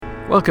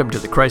Welcome to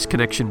the Christ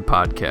Connection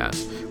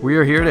Podcast. We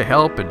are here to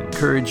help and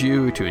encourage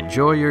you to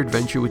enjoy your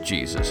adventure with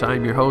Jesus.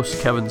 I'm your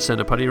host, Kevin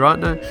Senapati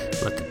Ratna.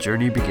 Let the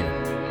journey begin.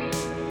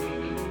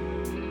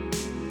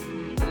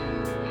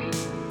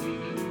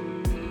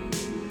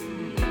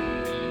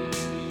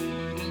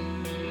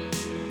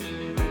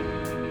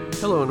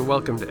 Hello and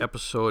welcome to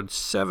episode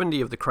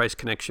 70 of the Christ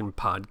Connection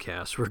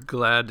Podcast. We're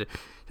glad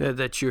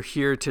that you're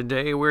here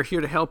today. We're here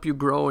to help you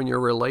grow in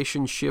your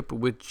relationship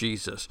with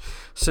Jesus.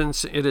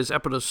 Since it is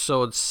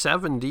episode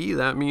 70,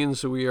 that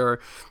means we are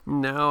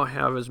now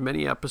have as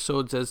many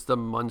episodes as the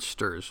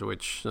Munsters,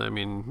 which, I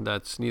mean,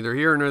 that's neither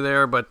here nor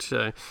there, but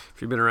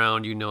if you've been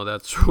around, you know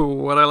that's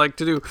what I like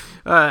to do.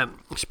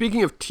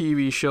 Speaking of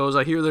TV shows,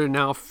 I hear they're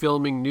now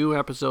filming new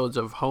episodes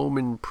of Home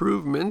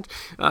Improvement,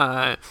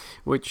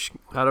 which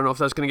I don't know if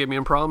that's going to get me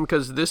in problem,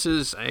 because this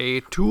is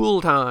a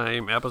Tool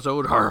Time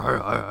episode.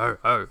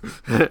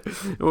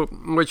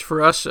 Which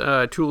for us,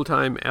 Tool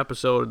Time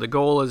episode, the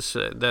goal is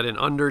that in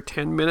under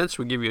 10 minutes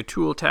we give you a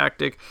tool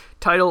tactic,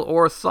 title,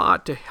 or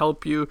thought to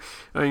help you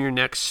on your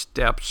next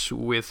steps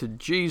with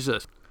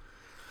Jesus.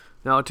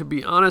 Now, to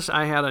be honest,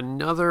 I had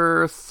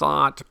another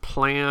thought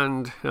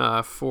planned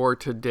for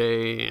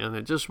today, and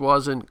it just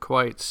wasn't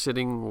quite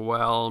sitting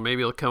well.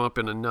 Maybe it'll come up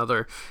in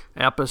another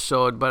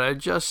episode, but I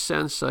just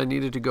sensed I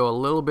needed to go a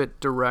little bit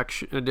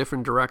a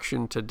different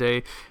direction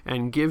today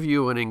and give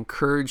you an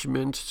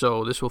encouragement.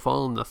 So this will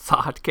fall in the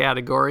thought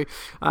category.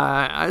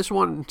 I just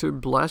wanted to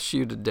bless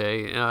you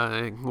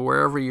today,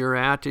 wherever you're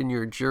at in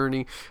your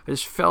journey. I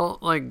just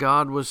felt like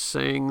God was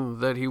saying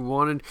that He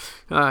wanted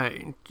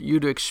you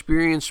to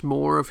experience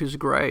more of His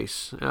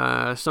grace.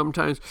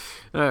 Sometimes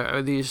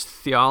these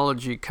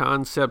theology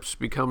concepts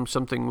become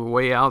something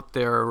way out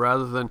there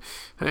rather than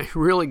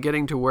really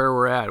getting to where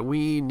we're at.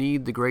 We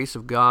need the grace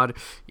of God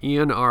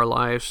in our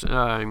lives,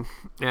 and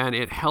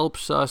it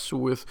helps us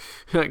with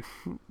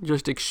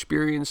just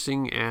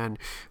experiencing and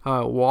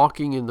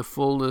walking in the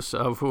fullness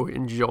of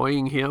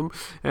enjoying Him.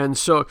 And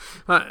so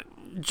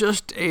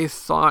just a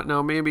thought.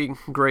 Now, maybe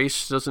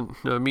grace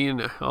doesn't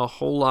mean a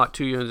whole lot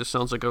to you. It just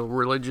sounds like a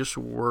religious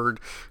word.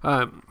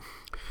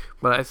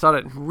 But I thought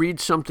I'd read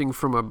something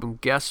from a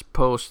guest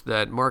post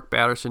that Mark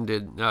Batterson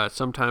did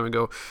some time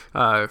ago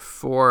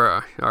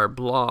for our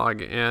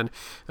blog. And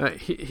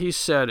he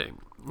said,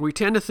 "We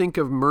tend to think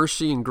of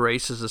mercy and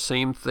grace as the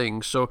same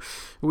thing, so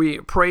we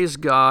praise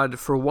God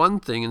for one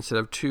thing instead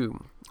of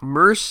two.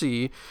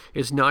 Mercy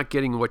is not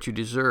getting what you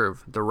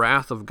deserve, the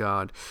wrath of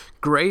God.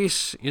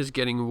 Grace is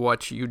getting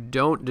what you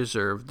don't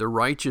deserve, the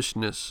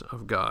righteousness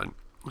of God."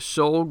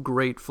 So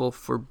grateful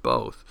for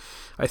both.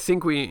 I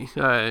think we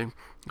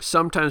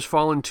sometimes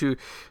fall into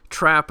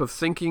trap of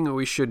thinking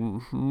we should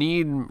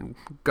need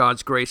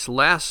God's grace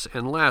less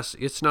and less.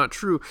 It's not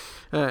true.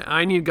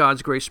 I need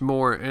God's grace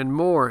more and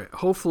more.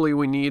 Hopefully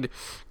we need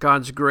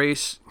God's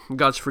grace,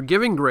 God's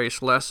forgiving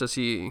grace less as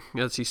He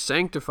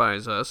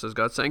sanctifies us, as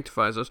God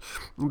sanctifies us.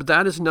 But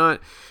that is not,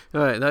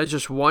 that is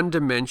just one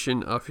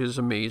dimension of His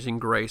amazing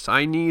grace.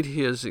 I need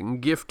His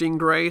gifting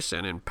grace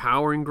and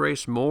empowering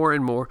grace more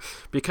and more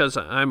because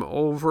I'm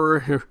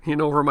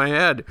over my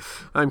head.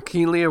 I'm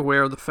keenly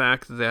aware of the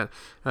fact that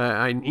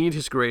I need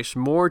His grace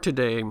more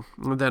today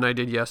than I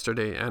did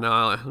yesterday, and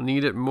I'll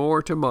need it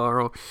more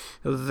tomorrow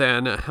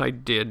than I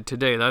did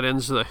today. That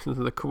ends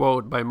the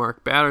quote by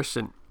Mark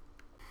Batterson.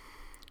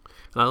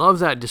 I love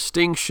that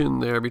distinction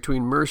there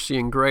between mercy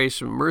and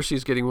grace. Mercy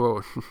is getting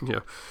what,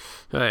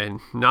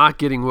 not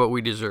getting what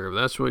we deserve.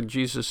 That's what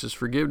Jesus'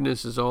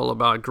 forgiveness is all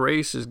about.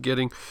 Grace is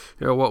getting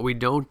what we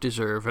don't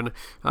deserve. And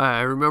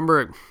I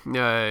remember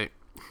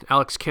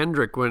Alex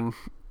Kendrick, when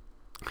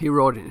he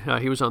wrote,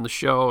 he was on the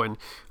show, and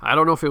I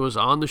don't know if it was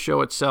on the show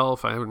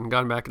itself. I haven't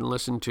gone back and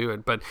listened to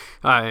it, but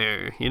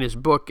in his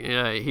book,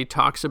 he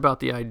talks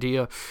about the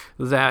idea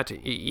that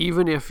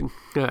even if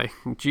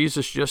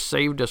Jesus just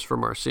saved us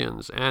from our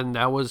sins, and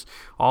that was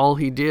all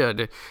He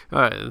did,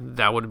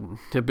 that would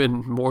have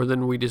been more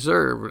than we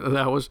deserve.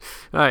 That was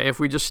if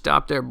we just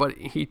stopped there, but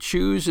He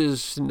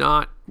chooses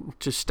not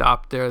to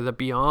stop there. That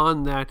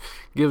beyond that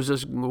gives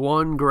us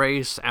one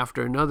grace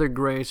after another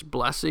grace,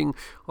 blessing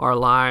our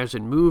lives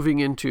and moving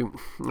into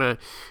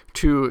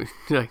to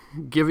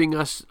giving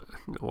us,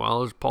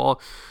 well, as Paul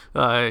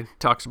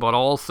talks about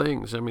all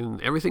things. I mean,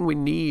 everything we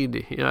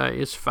need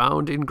is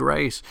found in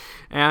grace.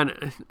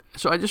 And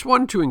so I just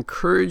wanted to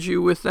encourage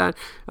you with that,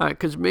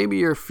 because maybe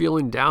you're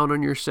feeling down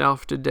on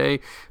yourself today.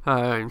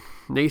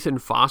 Nathan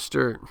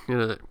Foster,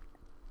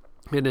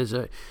 it is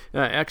an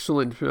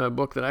excellent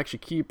book that I actually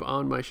keep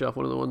on my shelf.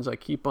 One of the ones I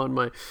keep on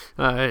my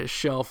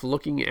shelf,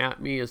 Looking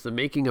at Me, is The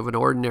Making of an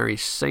Ordinary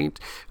Saint.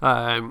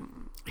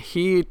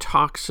 He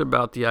talks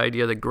about the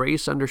idea that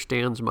grace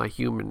understands my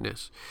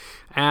humanness.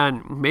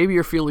 And maybe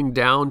you're feeling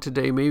down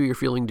today. Maybe you're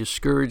feeling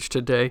discouraged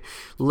today.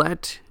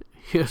 Let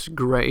His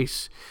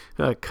grace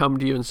come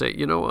to you and say,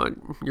 you know what,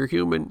 you're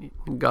human.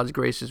 God's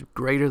grace is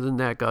greater than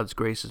that. God's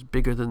grace is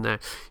bigger than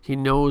that. He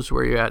knows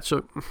where you're at.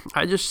 So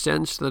I just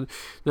sense that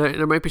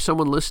there might be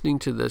someone listening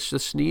to this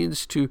just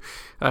needs to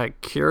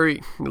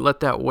let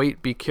that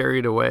weight be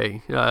carried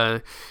away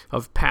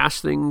of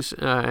past things.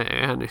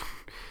 And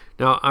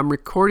now I'm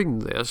recording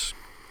this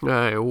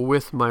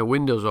with my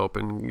windows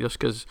open just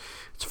because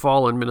it's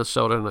fall in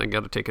Minnesota and I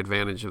got to take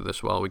advantage of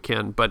this while we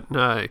can. But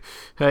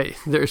hey,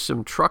 there's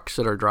some trucks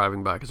that are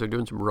driving by because they're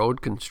doing some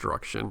road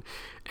construction,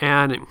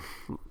 and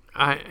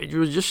I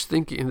was just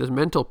thinking this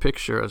mental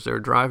picture as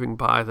they're driving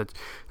by that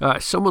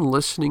someone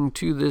listening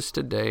to this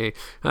today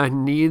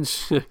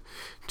needs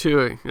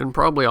to, and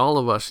probably all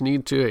of us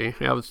need to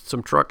have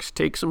some trucks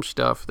take some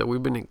stuff that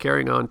we've been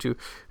carrying on to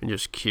and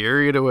just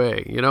carry it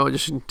away.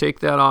 Just take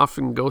that off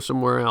and go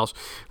somewhere else.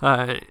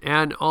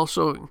 And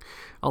also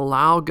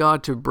allow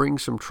God to bring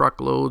some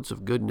truckloads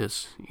of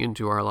goodness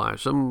into our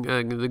lives.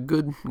 The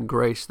good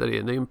grace the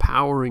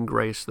empowering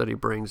grace that He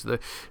brings,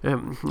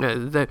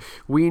 that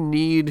we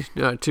need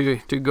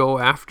to go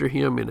after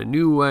Him in a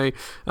new way.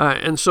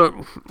 And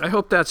so I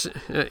hope that's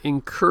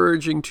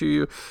encouraging to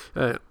you.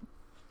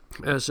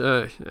 As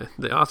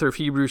the author of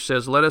Hebrews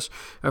says, let us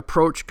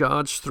approach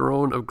God's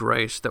throne of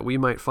grace that we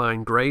might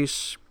find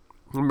grace,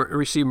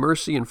 receive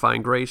mercy, and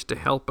find grace to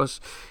help us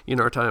in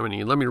our time of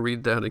need. Let me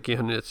read that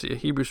again. It's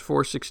Hebrews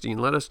 4:16.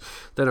 Let us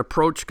then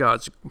approach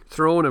God's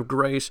throne of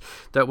grace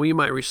that we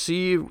might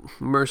receive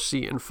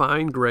mercy and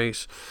find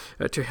grace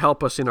to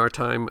help us in our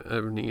time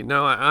of need.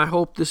 Now, I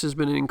hope this has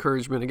been an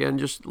encouragement. Again,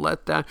 just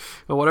let that,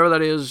 whatever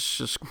that is,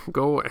 just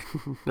go,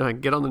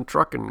 get on the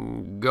truck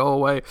and go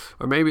away.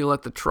 Or maybe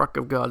let the truck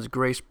of God's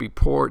grace be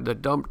poured, the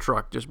dump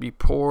truck just be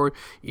poured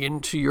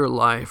into your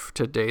life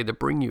today to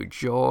bring you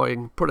joy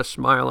and put a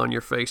smile on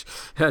your face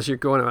as you're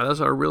going out.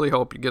 That's I really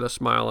hope you get a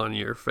smile on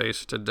your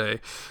face today.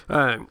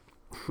 Because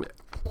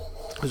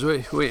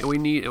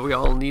we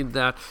all need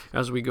that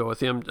as we go with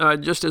Him.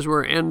 Just as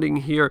we're ending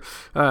here,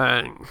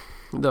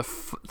 the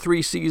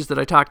 3 C's that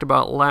I talked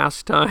about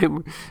last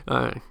time,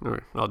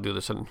 or I'll do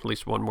this at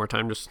least one more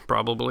time, just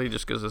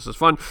because this is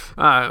fun.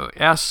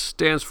 S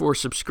stands for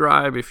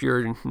subscribe. If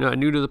you're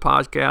new to the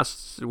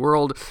podcast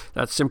world,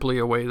 that's simply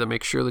a way to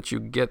make sure that you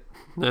get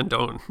and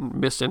don't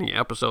miss any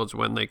episodes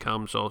when they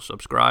come, so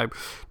subscribe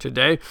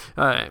today.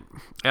 The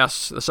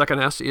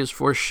second S is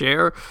for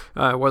share,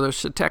 whether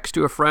it's a text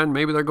to a friend,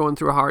 maybe they're going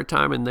through a hard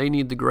time and they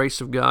need the grace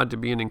of God to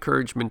be an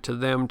encouragement to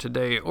them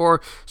today,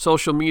 or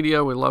social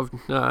media, we love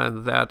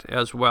that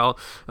as well.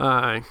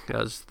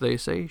 As they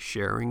say,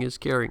 sharing is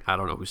caring. I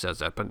don't know who says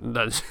that, but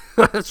that's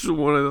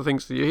one of the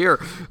things that you hear.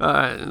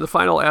 The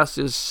final S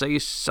is say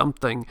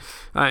something.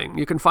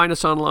 You can find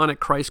us online at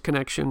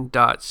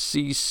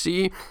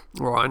christconnection.cc,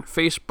 or on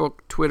Facebook,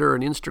 Twitter,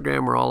 and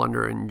Instagram. We're all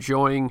under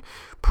Enjoying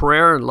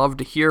Prayer. I'd love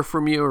to hear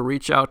from you, or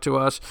reach out to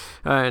us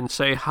and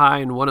say hi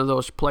in one of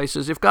those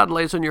places. If God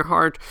lays on your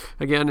heart,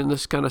 again, in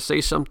this kind of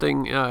say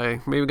something,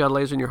 maybe God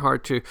lays on your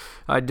heart to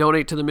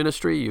donate to the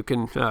ministry, you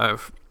can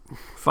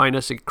find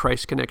us at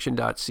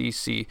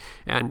christconnection.cc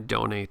and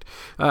donate.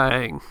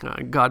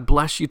 God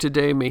bless you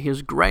today. May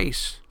His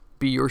grace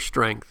be your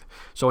strength.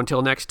 So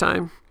until next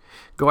time,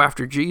 go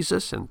after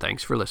Jesus, and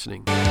thanks for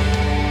listening.